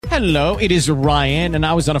Hello, it is Ryan, and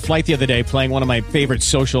I was on a flight the other day playing one of my favorite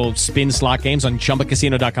social spin slot games on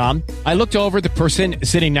ChumbaCasino.com. I looked over at the person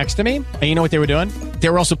sitting next to me, and you know what they were doing? They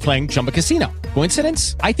were also playing Chumba Casino.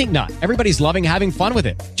 Coincidence? I think not. Everybody's loving having fun with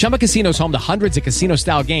it. Chumba Casino is home to hundreds of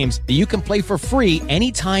casino-style games that you can play for free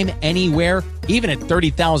anytime, anywhere, even at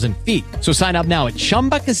 30,000 feet. So sign up now at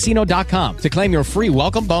ChumbaCasino.com to claim your free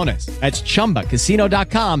welcome bonus. That's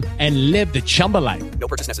ChumbaCasino.com and live the Chumba life. No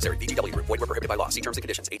purchase necessary. VGW. Void where prohibited by law. See terms and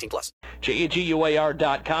conditions. 18+.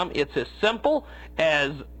 JAGUAR.com. It's as simple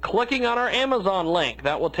as clicking on our Amazon link.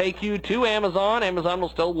 That will take you to Amazon. Amazon will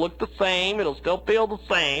still look the same. It'll still feel the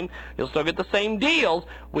same. You'll still get the same deals.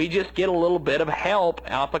 We just get a little bit of help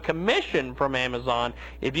off a commission from Amazon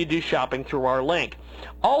if you do shopping through our link.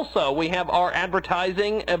 Also, we have our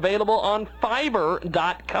advertising available on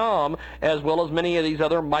Fiverr.com, as well as many of these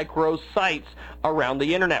other micro sites around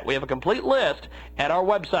the internet. We have a complete list at our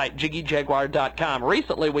website, JiggyJaguar.com.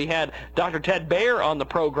 Recently, we had Dr. Ted Baer on the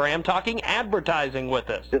program talking advertising with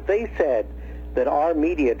us. If they said that our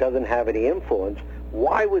media doesn't have any influence,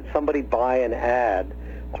 why would somebody buy an ad?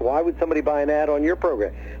 Why would somebody buy an ad on your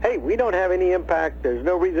program? Hey, we don't have any impact. There's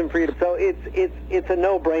no reason for you to. So it's a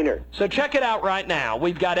no-brainer. So check it out right now.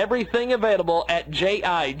 We've got everything available at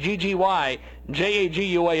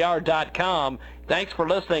JiggyJaguar.com. Thanks for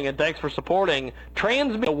listening, and thanks for supporting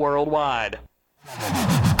Transmedia Worldwide.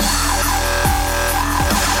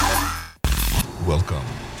 Welcome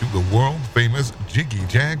to the world-famous Jiggy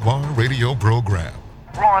Jaguar radio program.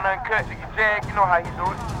 Raw and uncut, Jiggy Jag, you know how you do it. You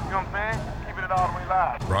know what I'm saying? Keeping it all the way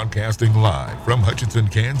live. Broadcasting live from Hutchinson,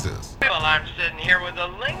 Kansas. Well, I'm sitting here with a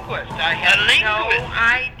linguist. I had no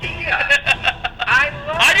idea.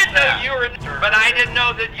 I didn't know you were, but I didn't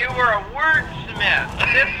know that you were a wordsmith.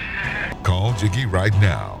 Call Jiggy right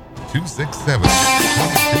now,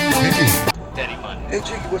 267-2280. Daddy Fun. Hey,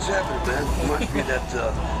 Jiggy, what's happening, man? Reminds me of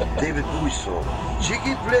that David Bowie song.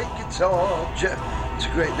 Jiggy play guitar. It's a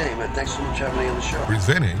great name, man. Thanks so much for having me on the show.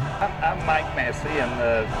 Presenting. I'm Mike Massey, and,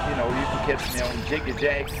 you can catch me on Jiggy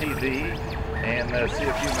Jag TV and see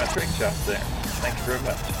a few of my trick shots there. Thank you very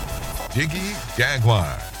much. Jiggy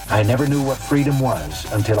Jaguar. I never knew what freedom was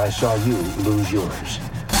until I saw you lose yours.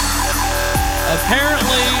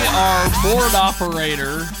 Apparently, our board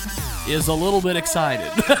operator is a little bit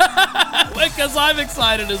excited. Because I'm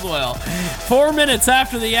excited as well. 4 minutes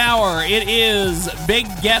after the hour, it is Big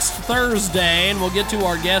Guest Thursday, and we'll get to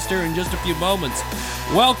our guest here in just a few moments.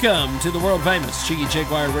 Welcome to the world-famous Jiggy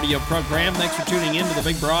Jaguar radio program. Thanks for tuning in to the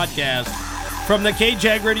big broadcast. From the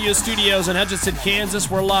KJAG Radio Studios in Hutchinson, Kansas,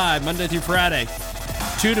 we're live Monday through Friday,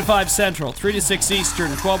 2 to 5 Central, 3 to 6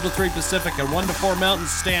 Eastern, 12 to 3 Pacific, and 1 to 4 Mountain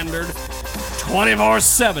Standard,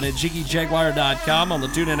 24/7 at JiggyJaguar.com on the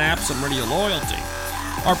TuneIn apps and Radio Loyalty.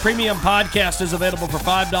 Our premium podcast is available for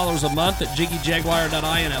 $5 a month at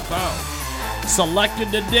JiggyJaguar.info.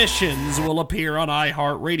 Selected editions will appear on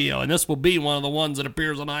iHeartRadio, and this will be one of the ones that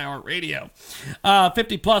appears on iHeartRadio.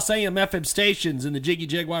 50-plus AM FM stations in the Jiggy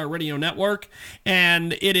Jaguar Radio Network,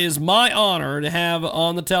 and it is my honor to have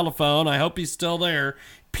on the telephone, I hope he's still there,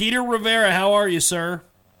 Peter Rivera. How are you, sir?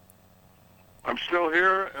 I'm still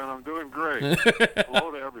here, and I'm doing great.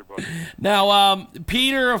 Hello to everybody. Now,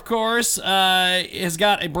 Peter, of course, has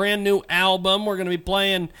got a brand new album. We're going to be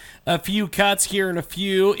playing a few cuts here in a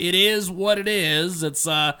few. It is what it is. It's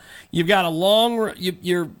you've got a long,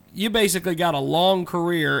 you basically got a long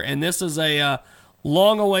career, and this is a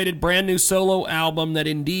long-awaited brand new solo album that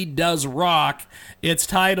indeed does rock. It's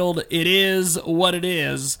titled "It Is What It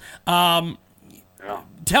Is." Tell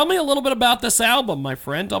me a little bit about this album, my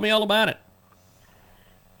friend. Tell me all about it.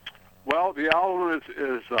 Well, the album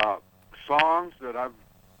is songs that I've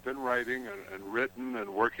been writing and written and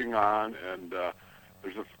working on, and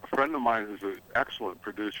there's a friend of mine who's an excellent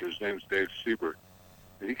producer. His name's Dave Siebert.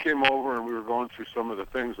 And he came over, and we were going through some of the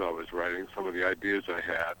things I was writing, some of the ideas I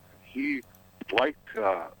had. He liked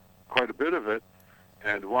quite a bit of it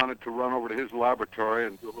and wanted to run over to his laboratory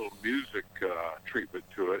and do a little music treatment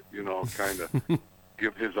to it, kind of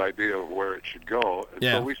give his idea of where it should go. And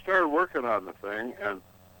so we started working on the thing, and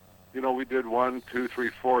we did 1, 2, 3,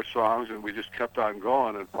 4 songs, and we just kept on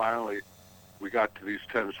going, and finally we got to these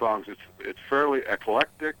 10 songs. It's fairly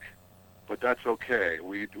eclectic, but that's okay.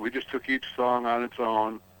 We just took each song on its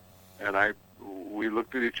own, and we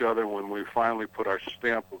looked at each other when we finally put our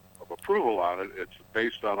stamp of approval on it. It's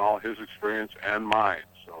based on all his experience and mine,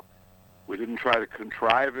 so we didn't try to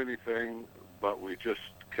contrive anything, but we just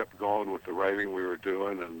kept going with the writing we were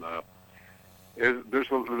doing, and there's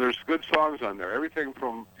good songs on there. Everything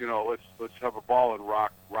from let's have a ball and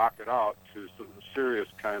rock it out to some serious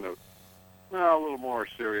kind of a little more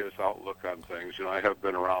serious outlook on things. I have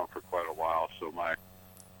been around for quite a while, so my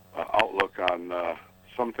on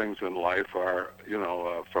some things in life are,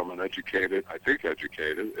 from an educated, at least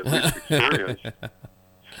experienced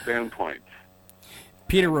standpoint.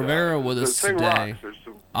 Peter Rivera with us today.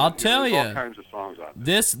 I'll tell you, all kinds of songs on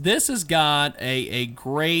this has got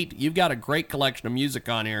you've got a great collection of music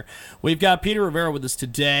on here. We've got Peter Rivera with us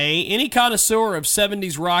today. Any connoisseur of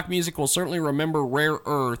 70s rock music will certainly remember Rare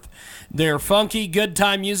Earth. Their funky, good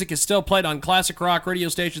time music is still played on classic rock radio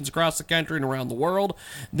stations across the country and around the world.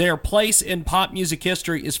 Their place in pop music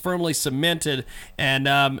history is firmly cemented,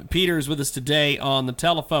 and Peter is with us today on the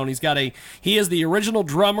telephone. He is the original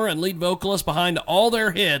drummer and lead vocalist behind all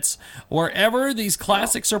their hits. Wherever these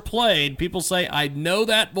classics are played, people say, I know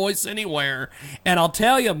that voice anywhere. And I'll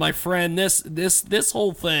tell you, my friend, this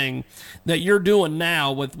whole thing that you're doing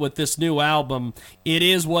now with this new album, it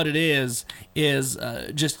is what it is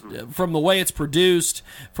just from the way it's produced,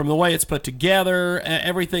 from the way it's put together,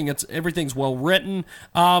 everything's well written.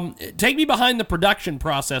 Take me behind the production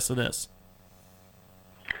process of this.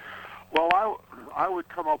 Well, I would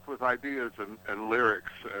come up with ideas and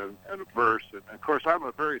lyrics and a verse. And of course, I'm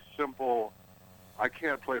a very simple, I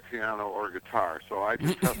can't play piano or guitar, so I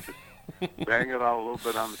just have to bang it out a little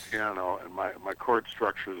bit on the piano, and my chord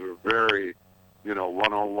structures are very,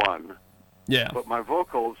 101. Yeah. But my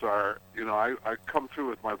vocals are, I come through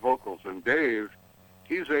with my vocals, and Dave,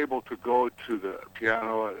 he's able to go to the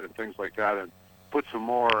piano and things like that and put some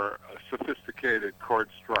more sophisticated chord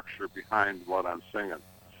structure behind what I'm singing.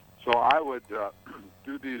 So I would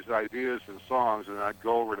do these ideas and songs, and I'd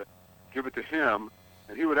go over to give it to him,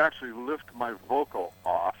 and he would actually lift my vocal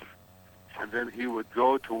off, and then he would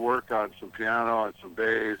go to work on some piano and some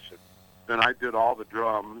bass, and then I did all the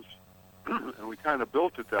drums, and we kind of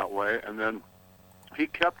built it that way, and then he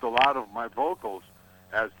kept a lot of my vocals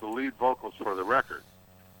as the lead vocals for the record,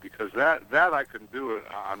 because that I can do it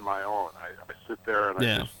on my own. I sit there and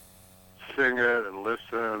I just sing it and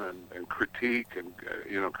listen and critique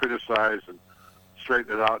and criticize and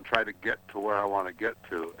straighten it out and try to get to where I want to get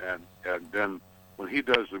to, and then when he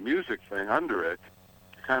does the music thing under it,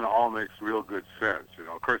 it kind of all makes real good sense.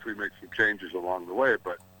 Of course we make some changes along the way,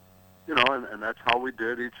 but and that's how we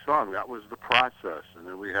did each song. That was the process, and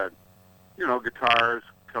then we had guitars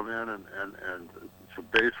come in and some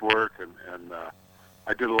bass work, and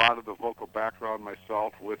I did a lot of the vocal background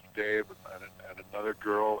myself with Dave and another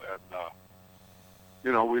girl,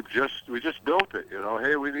 and we just built it.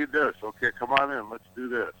 Hey, we need this. Okay, come on in. Let's do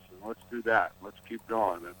this, and let's do that. Let's keep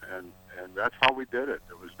going, and that's how we did it.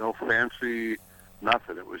 There was no fancy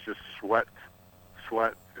nothing. It was just sweat,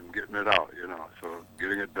 and getting it out. So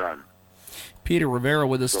getting it done. Peter Rivera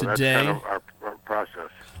with us today. That's kind of our process.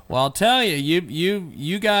 Well, I'll tell you,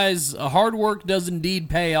 you guys, hard work does indeed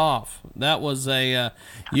pay off. That was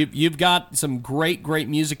you've got some great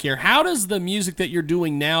music here. How does the music that you're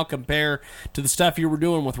doing now compare to the stuff you were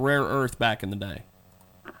doing with Rare Earth back in the day?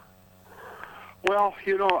 Well,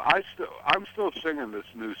 I'm still singing this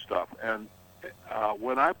new stuff, and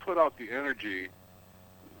when I put out the energy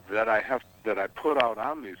that I put out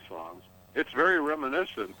on these songs, it's very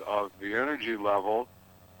reminiscent of the energy level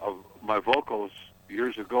of my vocals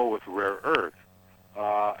years ago with Rare Earth.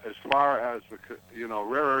 As far as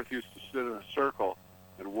Rare Earth used to sit in a circle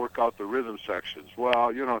and work out the rhythm sections.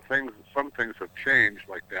 Well, some things have changed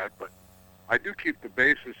like that, but I do keep the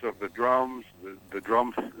basis of the drums, the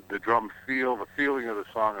drum feel, the feeling of the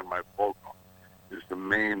song, and my vocal is the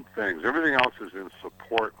main things. Everything else is in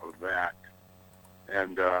support of that.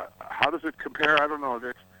 And how does it compare? I don't know.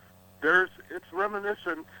 It's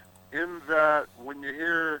reminiscent in that when you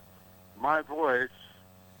hear my voice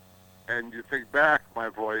and you think back my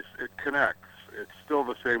voice, it connects. It's still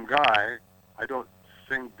the same guy. I don't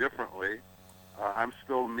sing differently. I'm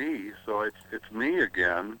still me, so it's me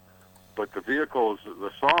again. But the vehicles,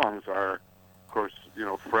 the songs are, of course,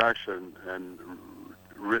 fresh and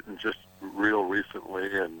written just real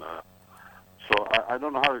recently. And so I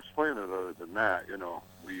don't know how to explain it other than that.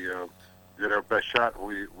 We did our best shot,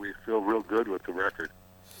 and we feel real good with the record.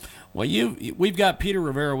 Well, we've got Peter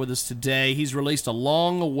Rivera with us today. He's released a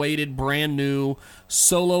long-awaited, brand-new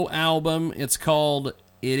solo album. It's called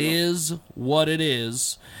 "It Is What It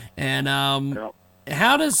Is." And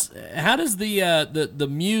how does the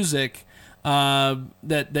music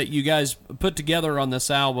that you guys put together on this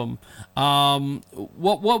album?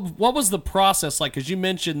 What was the process like? Because you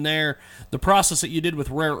mentioned there the process that you did with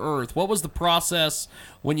Rare Earth. What was the process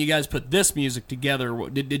when you guys put this music together?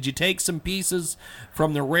 Did you take some pieces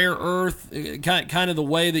from the Rare Earth, kind of the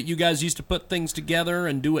way that you guys used to put things together,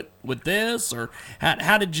 and do it with this, or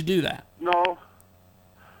how did you do that? No.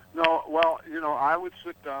 Well, I would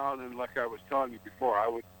sit down, and like I was telling you before, I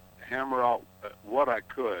would hammer out what I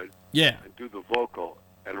could, Yeah. and do the vocal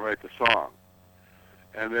and write the song.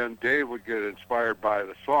 And then Dave would get inspired by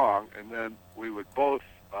the song, and then we would both,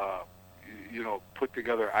 put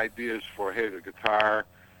together ideas for, hey, the guitar.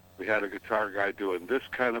 We had a guitar guy doing this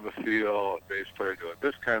kind of a feel, a bass player doing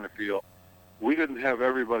this kind of feel. We didn't have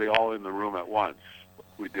everybody all in the room at once.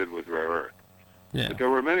 We did with Rare Earth. Yeah. But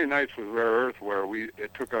there were many nights with Rare Earth where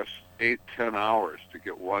it took us 8-10 hours to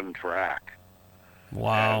get one track.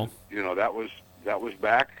 Wow. And, that was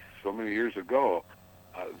back so many years ago.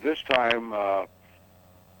 This time,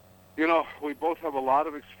 we both have a lot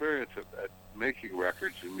of experience at making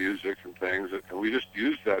records and music and things, and we just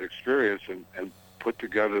used that experience and put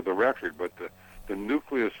together the record. But the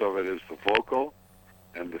nucleus of it is the vocal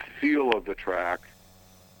and the feel of the track,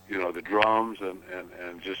 the drums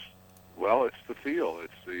and just, well, it's the feel.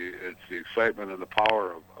 It's the excitement and the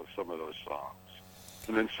power of some of those songs.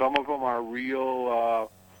 And then some of them are real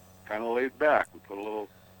kind of laid back. We put a little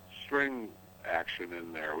string action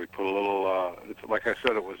in there. We put a little, it's, like I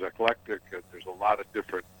said, it was eclectic. There's a lot of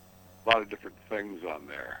different things on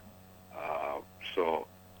there. So,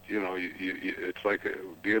 it's like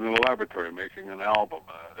being in a laboratory making an album.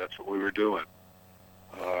 That's what we were doing.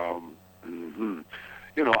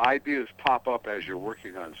 Ideas pop up as you're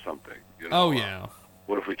working on something. Oh, yeah.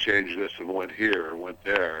 What if we changed this and went here and went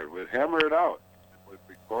there? We'd hammer it out. We'd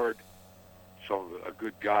record a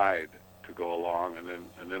good guide to go along,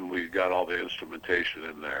 and then we got all the instrumentation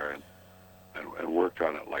in there and worked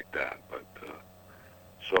on it like that. But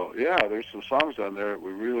so yeah, there's some songs on there that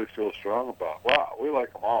we really feel strong about. Wow, we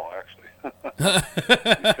like them all, actually. You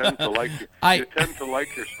tend to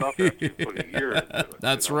like your stuff after you put a year into it.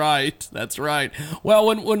 That's right. That's right. Well,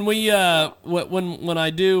 when I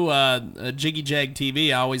do Jiggy Jag TV,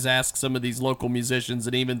 I always ask some of these local musicians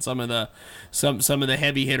and even some of the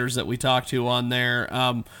heavy hitters that we talk to on there,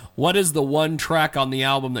 what is the one track on the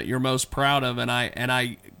album that you're most proud of? And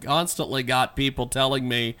I constantly got people telling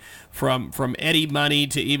me from Eddie Money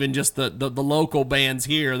to even just the local bands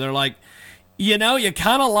here. They're like, you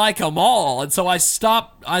kind of like them all. And so I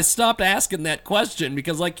stopped asking that question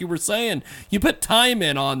because, like you were saying, you put time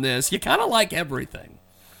in on this. You kind of like everything.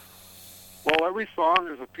 Well, every song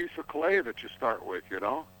is a piece of clay that you start with,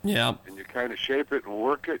 Yeah. And you kind of shape it and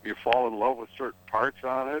work it. And you fall in love with certain parts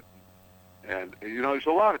on it. And, there's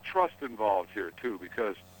a lot of trust involved here, too,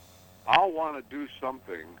 because I'll want to do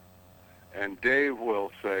something, and Dave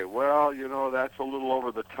will say, well, that's a little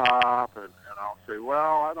over the top, and I'll say,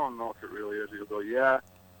 well, I don't know if it really is. He'll go, yeah,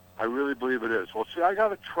 I really believe it is. Well, see, I got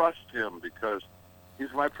to trust him because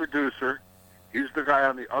he's my producer. He's the guy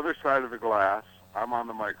on the other side of the glass. I'm on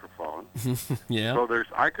the microphone. Yeah. So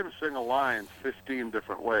I can sing a line 15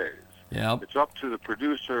 different ways. Yeah. It's up to the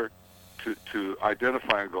producer to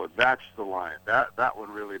identify and go, that's the line. That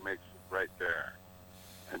one really makes it right there.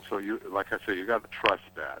 And so like I say, you got to trust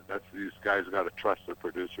that. These guys got to trust their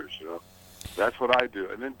producers, That's what I do.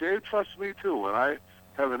 And then Dave trusts me, too. When I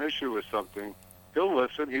have an issue with something, he'll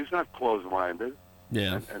listen. He's not closed-minded.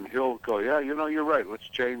 Yeah. And he'll go, yeah, you're right. Let's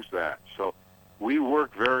change that. So we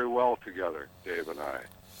work very well together, Dave and I.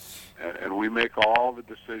 And we make all the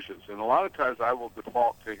decisions. And a lot of times I will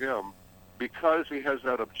default to him because he has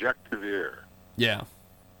that objective ear. Yeah.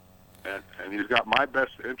 And he's got my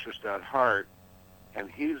best interest at heart. And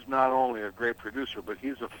he's not only a great producer, but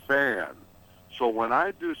he's a fan. So when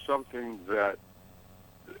I do something that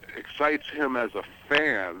excites him as a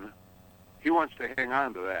fan, he wants to hang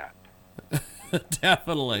on to that.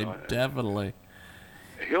 Definitely.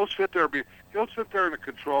 He'll sit there in the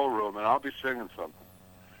control room, and I'll be singing something.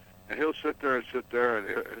 And he'll sit there and say,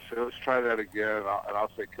 let's try that again. And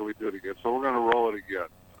I'll say, can we do it again? So we're going to roll it again,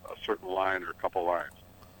 a certain line or a couple lines.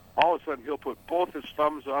 All of a sudden, he'll put both his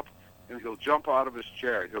thumbs up, and he'll jump out of his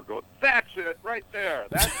chair. He'll go, that's it, right there.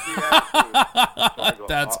 That's the attitude. So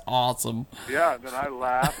That's awesome. Yeah, and then I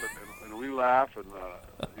laugh, and we laugh, and,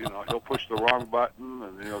 he'll push the wrong button,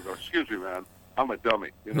 and he'll go, excuse me, man, I'm a dummy.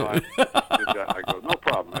 I did that. I go, no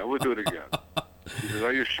problem, man, we'll do it again. He says,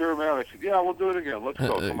 are you sure, man? I said, yeah, we'll do it again. Let's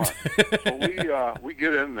go, come on. So we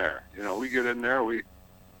get in there. We get in there. We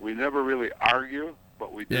never really argue,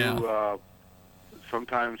 but we do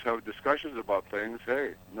sometimes have discussions about things.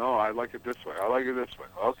 Hey, no, I like it this way. I like it this way.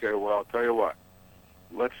 Okay, well, I'll tell you what.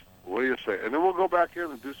 What do you say? And then we'll go back in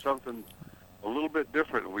and do something a little bit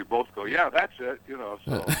different. And we both go, yeah, that's it.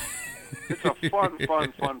 So it's a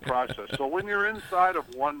fun process. So when you're inside of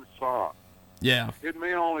one song, it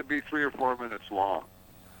may only be 3 or 4 minutes long,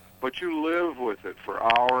 but you live with it for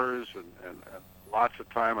hours and lots of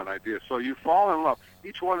time and ideas. So you fall in love.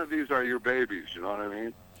 Each one of these are your babies, you know what I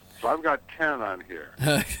mean? So I've got 10 on here.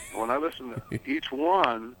 When I listen to each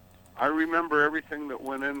one, I remember everything that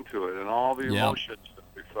went into it and all the emotions that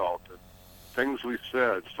we felt and things we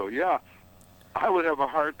said. So, yeah, I would have a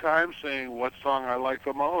hard time saying what song I like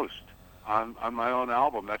the most on my own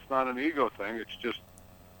album. That's not an ego thing. It's just,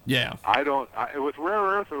 with Rare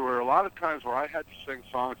Earth, there were a lot of times where I had to sing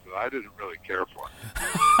songs that I didn't really care for.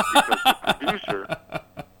 Because the producer,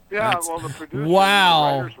 the producer and the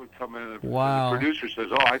writers would come in and the producer says,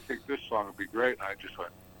 "Oh, I think this song would be great." And I just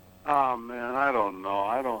went, "Oh man, I don't know.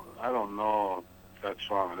 I don't know that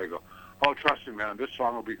song." And they go, "Oh, trust me, man, this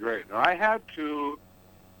song will be great." And I had to,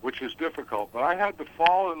 which is difficult, but I had to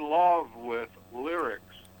fall in love with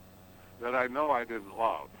lyrics that I know I didn't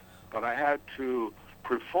love, but I had to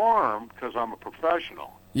perform because I'm a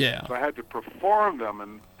professional. Yeah. So I had to perform them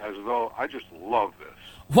and as though I just love this.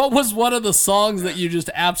 What was one of the songs that you just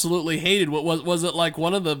absolutely hated? What was it like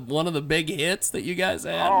one of the big hits that you guys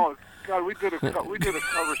had? Oh God, we did a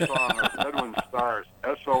cover song of Edwin Starr's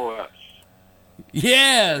SOS.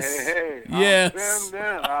 Yes. Hey, yes. I'm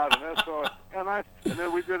sending out an SOS, and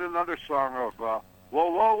then we did another song of whoa,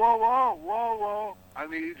 whoa, whoa, whoa, whoa, whoa, I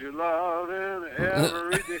need your loving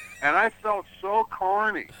every day, and I felt so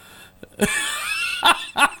corny.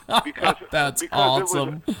 because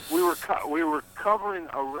awesome. We were covering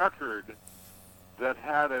a record that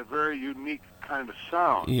had a very unique kind of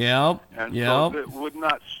sound. Yep. So it would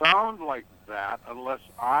not sound like that unless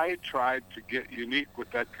I tried to get unique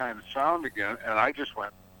with that kind of sound again, and I just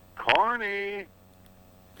went corny.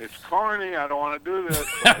 It's corny. I don't want to do this.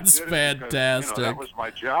 That's fantastic. Because, that was my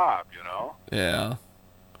job. Yeah.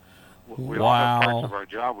 We all have parts of our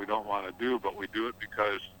job we don't want to do, but we do it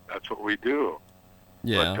because that's what we do.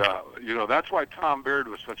 Yeah. But, that's why Tom Baird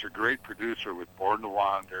was such a great producer with Born to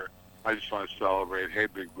Wander. I just want to celebrate, Hey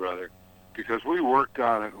Big Brother, because we worked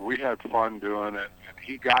on it and we had fun doing it, and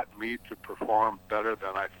he got me to perform better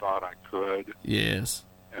than I thought I could. Yes.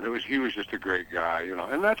 And he was just a great guy,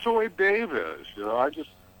 and that's the way Dave is. I just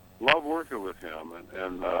love working with him,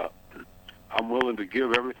 and I'm willing to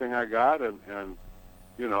give everything I got, and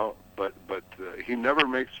but he never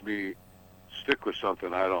makes me stick with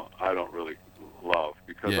something I don't really love,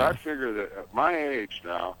 because I figure that at my age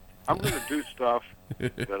now, I'm going to do stuff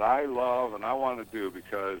that I love and I want to do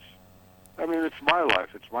because, it's my life,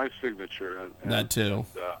 it's my signature, and that too.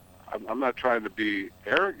 I'm not trying to be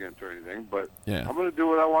arrogant or anything, but I'm going to do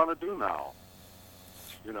what I want to do now.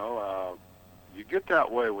 You get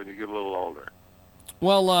that way when you get a little older.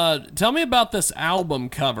 Well, tell me about this album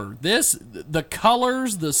cover. The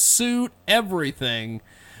colors, the suit, everything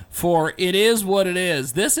for It Is What It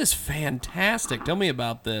Is. This is fantastic. Tell me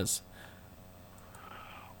about this.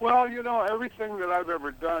 Well, everything that I've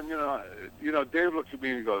ever done, Dave looks at me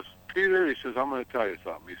and he goes, "Peter," he says, "I'm going to tell you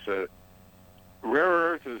something." He said, "Rare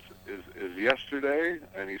Earth is yesterday,"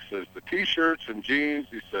 and he says, "the T-shirts and jeans,"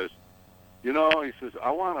 he says, he says, I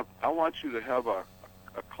want you to have a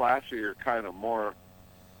classier kind of a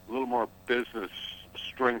little more business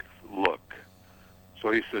strength look." So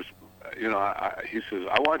he says, he says,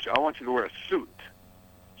 I want you to wear a suit."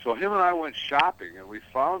 So him and I went shopping, and we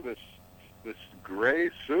found this gray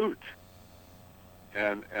suit,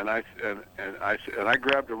 and I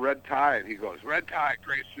grabbed a red tie, and he goes, "Red tie,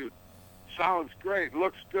 gray suit, sounds great,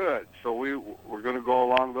 looks good." So we're going to go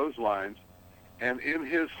along those lines, and in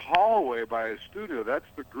his hallway by his studio, that's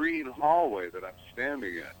the green hallway that I'm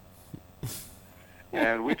standing in,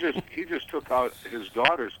 and he just took out his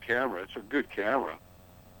daughter's camera. It's a good camera,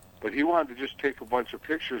 but he wanted to just take a bunch of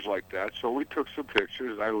pictures like that. So we took some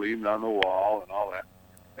pictures. I leaned on the wall and all that,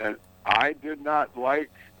 and I did not like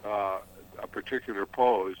a particular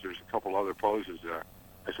pose. There's a couple other poses there.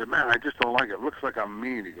 I said, "Man, I just don't like it. It looks like I'm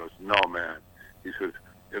mean." He goes, "No, man." He says,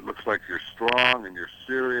 "It looks like you're strong and you're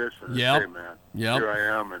serious." And yep. "Hey, man, here I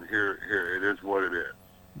am, and here it is what it is."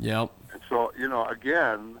 Yep. And so,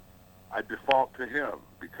 again, I default to him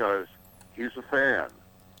because he's a fan,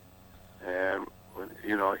 and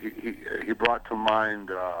he brought to mind.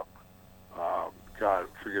 God,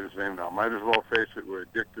 forget his name now. Might as well face it. We're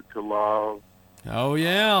addicted to love. Oh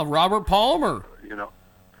yeah, Robert Palmer.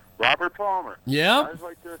 Robert Palmer. Yeah. Guys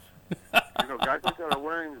like this. Guys like that are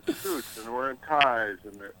wearing suits and wearing ties,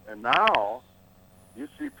 and now you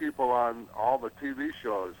see people on all the TV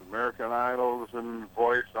shows, American Idols and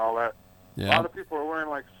Voice, all that. Yeah. A lot of people are wearing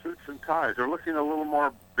like suits and ties. They're looking a little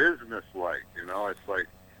more business-like. It's like,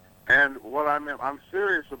 and what I'm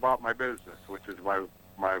serious about my business, which is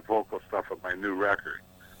my vocal stuff of my new record.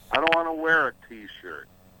 I don't want to wear a T-shirt.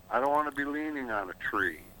 I don't want to be leaning on a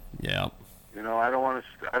tree. Yeah. I don't want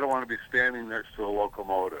to be standing next to a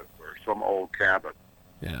locomotive or some old cabin.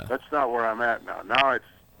 Yeah. That's not where I'm at now. Now it's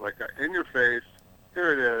like in your face.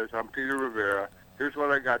 Here it is. I'm Peter Rivera. here's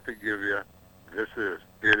what I got to give you. It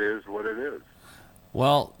is what it is.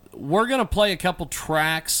 Well, we're going to play a couple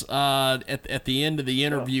tracks at the end of the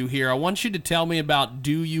interview here. I want you to tell me about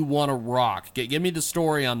Do You Want to Rock? Give me the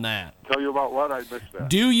story on that. Tell you about what? I missed that.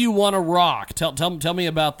 Do You Want to Rock? Tell me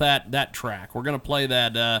about that track. We're going to play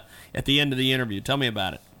that at the end of the interview. Tell me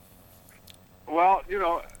about it. Well,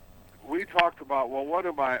 we talked about, well, what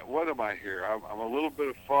am I here? I'm a little bit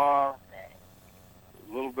of funk,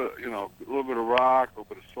 a little bit of rock,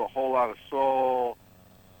 a whole lot of soul.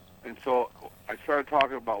 And so I started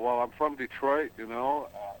talking about, well, I'm from Detroit,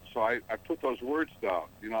 so I put those words down.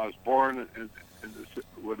 I was born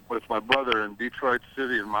with my brother in Detroit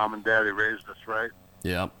City, and Mom and Daddy raised us, right?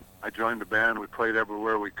 Yeah. I joined the band. We played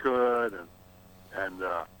everywhere we could, and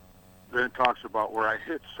then it talks about where I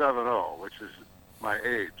hit 7-0, which is my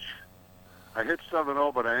age. I hit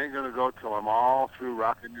 7-0, but I ain't going to go till I'm all through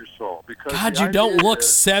rocking your soul. Because God, you don't look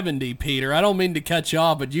 70, Peter. I don't mean to cut you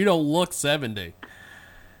off, but you don't look 70.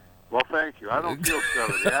 Well, thank you. I don't feel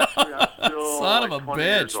 70. Actually, I'm still son of a 20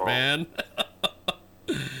 years bitch, old. man.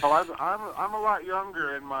 Well, I'm a lot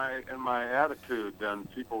younger in my attitude than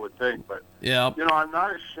people would think, but yeah, I'm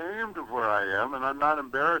not ashamed of where I am, and I'm not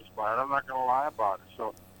embarrassed by it. I'm not going to lie about it.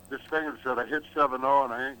 So this thing that said I hit 7-0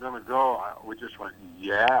 and I ain't going to go, we just went,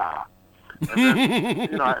 yeah. And then,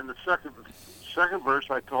 in the second verse,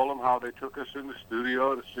 I told them how they took us in the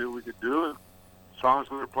studio to see what we could do. And songs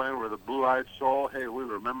we were playing were the Blue Eyed Soul. Hey, we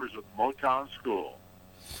were members of Motown School.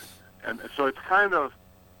 And so it's kind of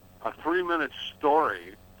a 3-minute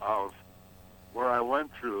story of where I went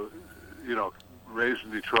through, raised in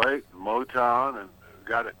Detroit, Motown, and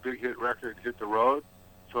got a big hit record, hit the road.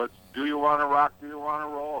 So it's Do You Want to Rock, Do You Want to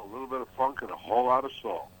Roll? A little bit of funk and a whole lot of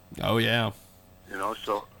soul. Oh, yeah.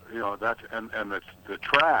 That's, and the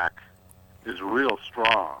track is real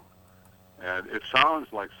strong. And it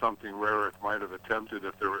sounds like something Rare Earth might have attempted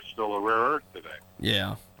if there was still a Rare Earth today.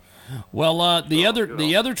 Yeah. Well, the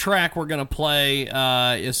other track we're going to play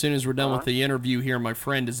as soon as we're done with the interview here, my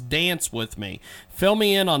friend, is Dance With Me. Fill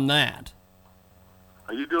me in on that.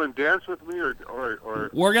 Are you doing Dance With Me or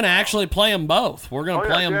We're going to actually play them both. We're going to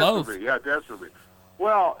play them both. With me. Yeah, Dance With Me.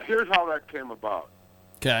 Well, here's how that came about.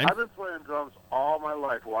 Okay. I've been playing drums all my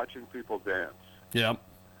life, watching people dance. Yep.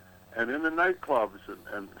 And in the nightclubs,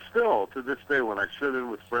 and still to this day when I sit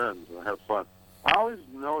in with friends and have fun, I always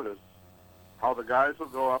notice how the guys will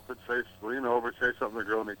go up and lean over, say something to the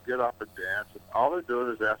girl, and they get up and dance. And all they're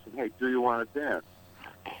doing is asking, hey, do you want to dance?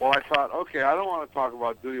 Well, I thought, okay, I don't want to talk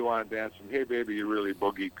about do you want to dance and hey, baby, you really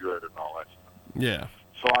boogie good and all that stuff. Yeah.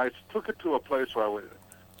 So I took it to a place where I went,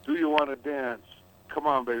 do you want to dance? Come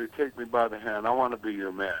on, baby, take me by the hand. I want to be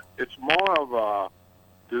your man. It's more of a,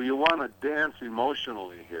 do you want to dance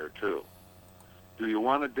emotionally here, too? Do you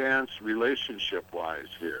want to dance relationship-wise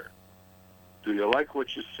here? Do you like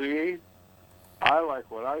what you see? I like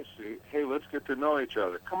what I see. Hey, let's get to know each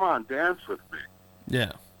other. Come on, dance with me.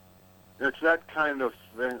 Yeah. It's that kind of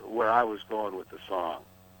thing where I was going with the song.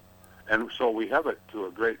 And so we have it to a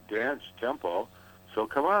great dance tempo. So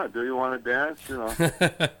come on, do you want to dance?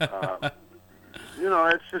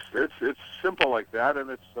 It's simple like that, and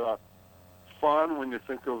it's fun when you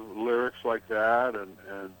think of lyrics like that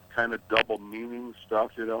and kind of double meaning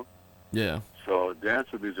stuff, Yeah. So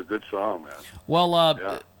Dance With Me is a good song, man.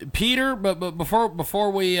 Well, Peter, but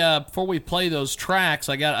before we play those tracks,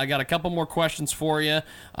 I got a couple more questions for you.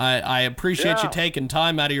 I appreciate you taking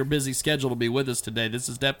time out of your busy schedule to be with us today. This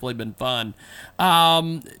has definitely been fun.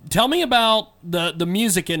 Tell me about the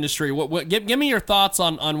music industry. Give me your thoughts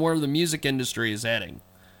on where the music industry is heading.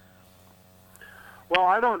 Well,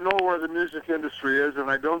 I don't know where the music industry is, and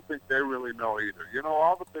I don't think they really know either.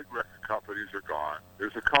 All the big record companies are gone.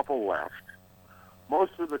 There's a couple left.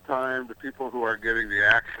 Most of the time, the people who are getting the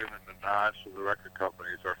action and the nods from the record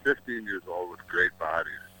companies are 15 years old with great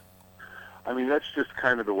bodies. I mean, that's just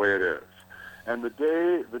kind of the way it is. And the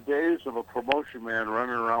days of a promotion man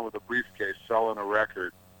running around with a briefcase selling a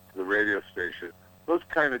record to the radio station, those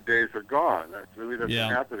kind of days are gone. That really doesn't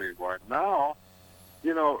happen anymore. Now,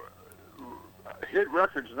 hit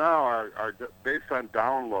records now are based on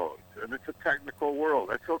downloads, and it's a technical world.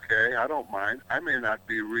 That's okay. I don't mind. I may not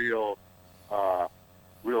be real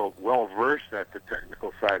well versed at the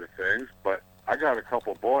technical side of things, but I got a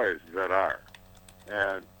couple boys that are,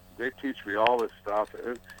 and they teach me all this stuff.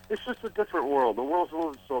 It's just a different world. The world's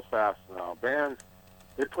moving so fast now. Bands,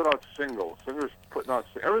 they put out singles. Singers putting out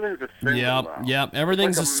everything's a single now. Yep.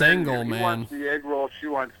 Everything's like a single, menu. man. He wants the egg roll. She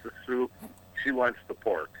wants the soup. She wants the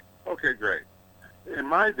pork. Okay, great. In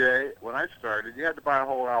my day, when I started, you had to buy a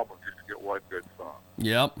whole album just to get one good song.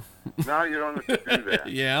 Yep. Now you don't have to do that.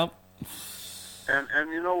 Yep.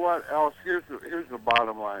 And you know what else? Here's the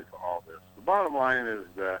bottom line to all this. The bottom line is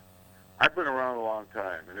that I've been around a long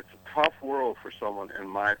time, and it's a tough world for someone in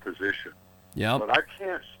my position. Yeah. But I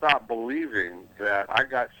can't stop believing that I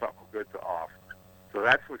got something good to offer. So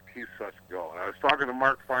that's what keeps us going. I was talking to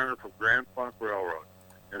Mark Feiner from Grand Funk Railroad,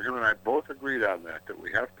 and him and I both agreed on that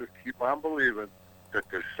we have to keep on believing that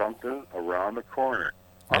there's something around the corner.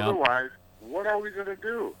 Yeah. Otherwise, what are we going to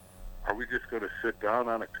do? Are we just going to sit down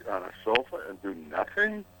on a sofa and do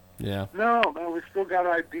nothing? Yeah. No, man, we still got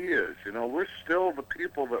ideas. You know, we're still the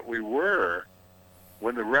people that we were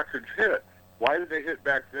when the records hit. Why did they hit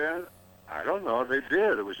back then? I don't know. They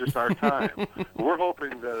did. It was just our time. We're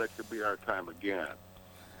hoping that it could be our time again.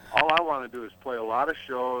 All I want to do is play a lot of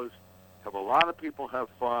shows, have a lot of people have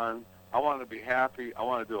fun. I want to be happy. I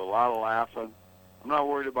want to do a lot of laughing. I'm not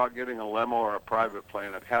worried about getting a limo or a private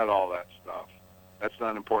plane. I've had all that stuff. That's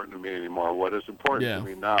not important to me anymore. What is important to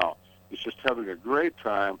me now is just having a great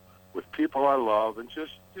time with people I love and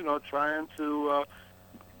just, you know, trying to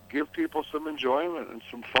give people some enjoyment and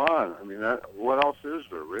some fun. I mean, what else is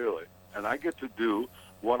there, really? And I get to do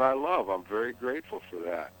what I love. I'm very grateful for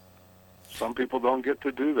that. Some people don't get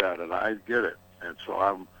to do that, and I get it. And so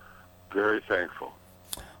I'm very thankful.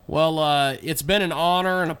 Well, it's been an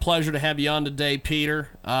honor and a pleasure to have you on today, Peter.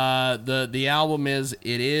 The album is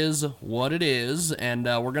It Is What It Is, and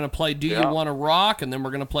we're going to play Do You Want to Rock, and then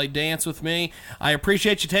we're going to play Dance With Me. I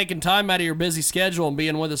appreciate you taking time out of your busy schedule and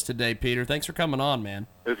being with us today, Peter. Thanks for coming on, man.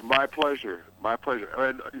 It's my pleasure. My pleasure.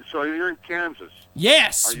 And so you're in Kansas?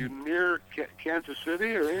 Yes. Are you near Kansas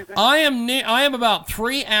City or anything? I am about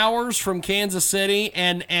 3 hours from Kansas City,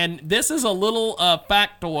 and this is a little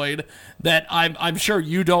factoid that I'm sure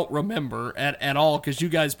you don't remember at all because you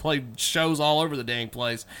guys played shows all over the dang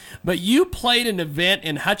place. But you played an event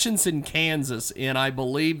in Hutchinson, Kansas in, I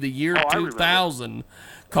believe, the year 2000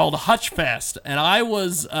 called Hutch Fest, and I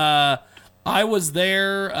was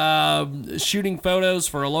there shooting photos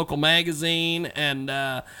for a local magazine, and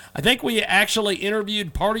I think we actually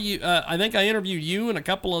interviewed part of you. I think I interviewed you and a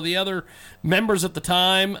couple of the other members at the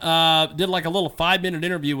time. Did like a little 5-minute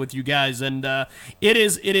interview with you guys, and it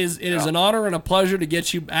is an honor and a pleasure to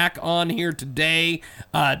get you back on here today.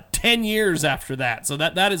 10 years after that, so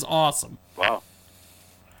that is awesome. Wow.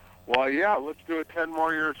 Well, yeah, let's do it 10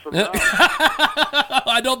 more years from now.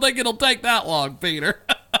 I don't think it'll take that long, Peter.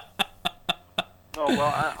 No,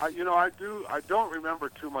 well, I don't remember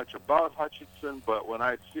too much about Hutchinson, but when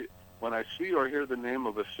I see or hear the name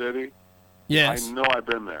of a city, yes, I know I've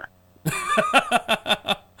been there.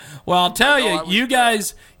 Well, I'll tell you, you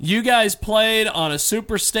guys played on a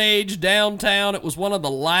super stage downtown. It was one of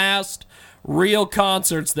the last real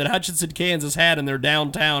concerts that Hutchinson, Kansas had in their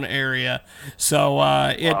downtown area. So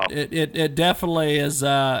it definitely is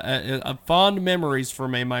a fond memories for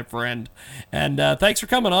me, my friend. And thanks for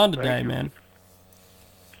coming on today, man.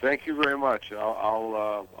 Thank you very much.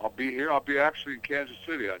 I'll be here. I'll be actually in Kansas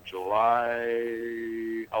City on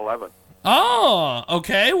July 11th. Oh,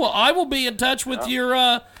 okay. Well, I will be in touch with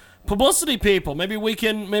your publicity people. Maybe we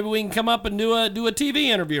can come up and do a TV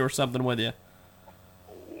interview or something with you.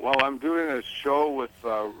 Well, I'm doing a show with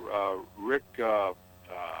Rick Rock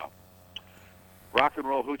and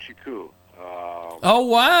Roll Hoochie Coo. Oh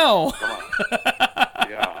wow! Come on.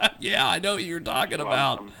 Yeah. Yeah, I know what you're talking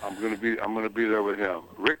about. I'm gonna be there with him.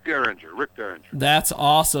 Rick Derringer. That's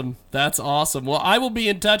awesome. Well, I will be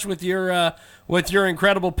in touch with your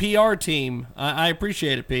incredible PR team. I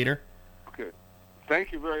appreciate it, Peter. Okay.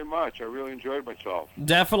 Thank you very much. I really enjoyed myself.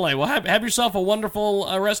 Definitely. Well, have yourself a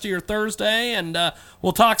wonderful rest of your Thursday, and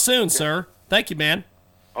we'll talk soon, sir. Thank you, man.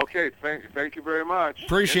 Okay. Thank you very much.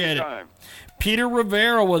 Appreciate Anytime. it. Peter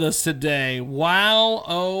Rivera with us today. Wow,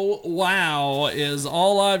 oh, wow is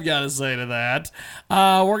all I've got to say to that.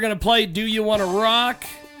 We're going to play Do You Want to Rock?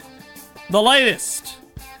 The latest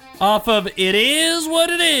off of It Is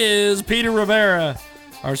What It Is. Peter Rivera,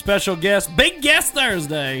 our special guest. Big guest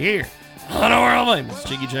Thursday here on a world famous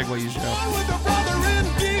Jiggy Jaguar Show. With a brother in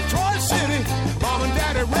Detroit City, Mom and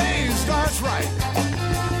Daddy raised us right.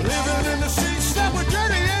 Living in the streets that were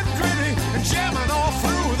dirty and gritty and jamming all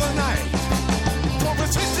through the night.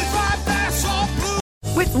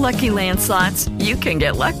 With Lucky Land Slots, you can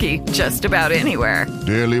get lucky just about anywhere.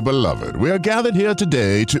 Dearly beloved, we are gathered here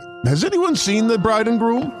today to... Has anyone seen the bride and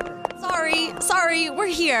groom? Sorry, we're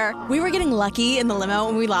here. We were getting lucky in the limo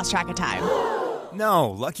and we lost track of time.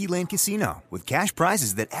 No, Lucky Land Casino, with cash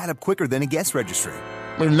prizes that add up quicker than a guest registry.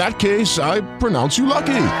 In that case, I pronounce you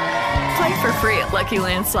lucky. Play for free at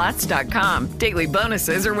LuckyLandSlots.com. Daily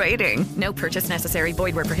bonuses are waiting. No purchase necessary.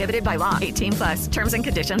 Void where prohibited by law. 18+. Terms and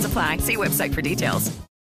conditions apply. See website for details.